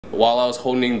While I was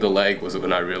holding the leg was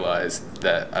when I realized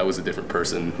that I was a different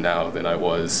person now than I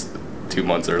was 2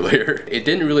 months earlier. It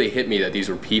didn't really hit me that these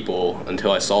were people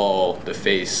until I saw the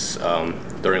face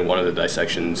during one of the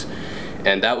dissections,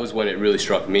 and that was when it really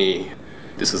struck me.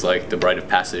 This is like the rite of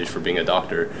passage for being a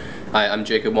doctor. Hi, I'm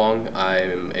Jacob Wang.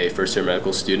 I'm a first-year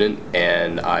medical student,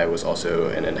 and I was also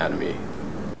in anatomy.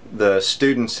 The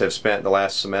students have spent the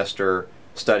last semester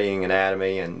studying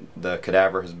anatomy, and the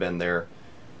cadaver has been their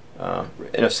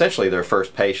and essentially their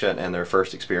first patient and their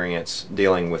first experience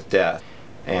dealing with death.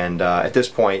 And at this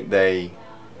point they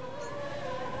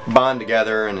bond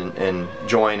together and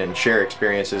join and share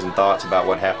experiences and thoughts about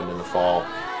what happened in the fall.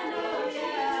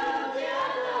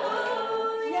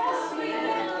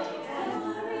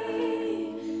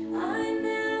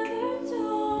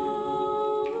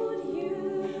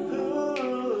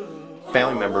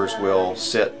 Family members will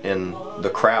sit in the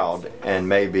crowd and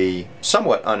may be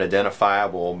somewhat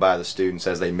unidentifiable by the students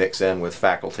as they mix in with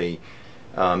faculty.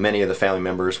 Many of the family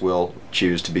members will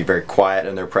choose to be very quiet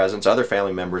in their presence. Other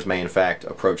family members may in fact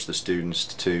approach the students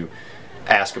to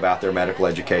ask about their medical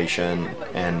education,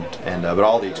 but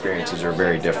all the experiences are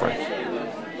very different.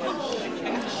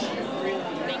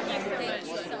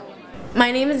 My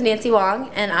name is Nancy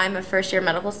Wang, and I'm a first-year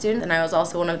medical student, and I was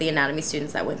also one of the anatomy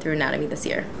students that went through anatomy this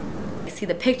year. I see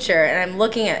the picture, and I'm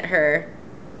looking at her,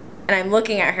 and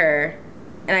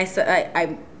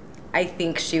I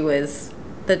think she was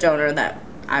the donor that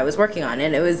I was working on,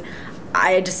 and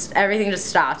everything just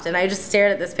stopped, and I just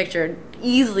stared at this picture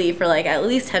easily for like at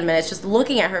least 10 minutes, just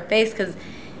looking at her face, because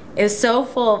it was so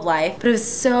full of life, but it was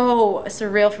so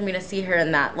surreal for me to see her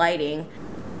in that lighting.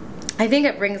 I think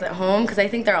it brings it home, because I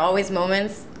think there are always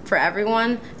moments for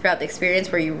everyone throughout the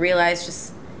experience where you realize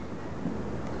just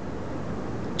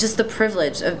the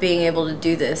privilege of being able to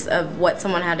do this, of what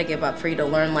someone had to give up for you to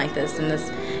learn like this in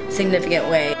this significant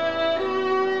way.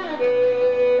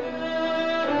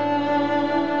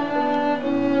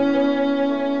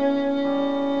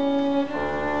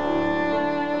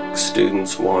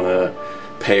 Students want to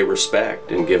pay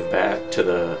respect and give back to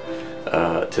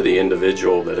the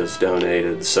individual that has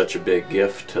donated such a big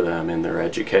gift to them in their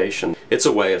education. It's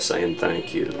a way of saying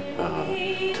thank you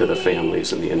to the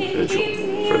families and the individual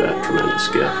for that tremendous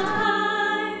gift.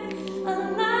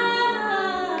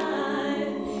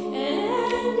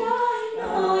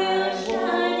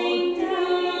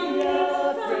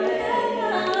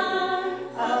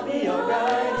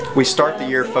 We start the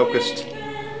year focused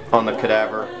on the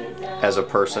cadaver as a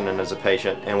person and as a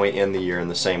patient, and we end the year in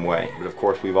the same way. But of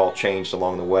course we've all changed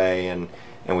along the way, and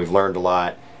we've learned a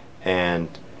lot, and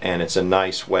it's a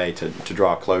nice way to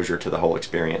draw closure to the whole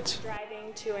experience.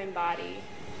 Striving to embody.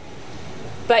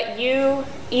 But you,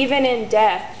 even in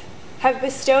death, have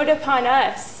bestowed upon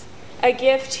us a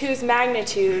gift whose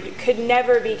magnitude could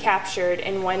never be captured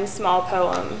in one small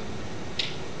poem.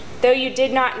 Though you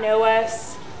did not know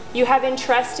us, you have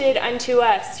entrusted unto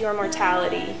us your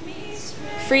mortality,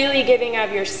 freely giving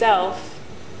of yourself,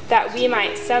 that we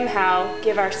might somehow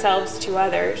give ourselves to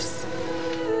others.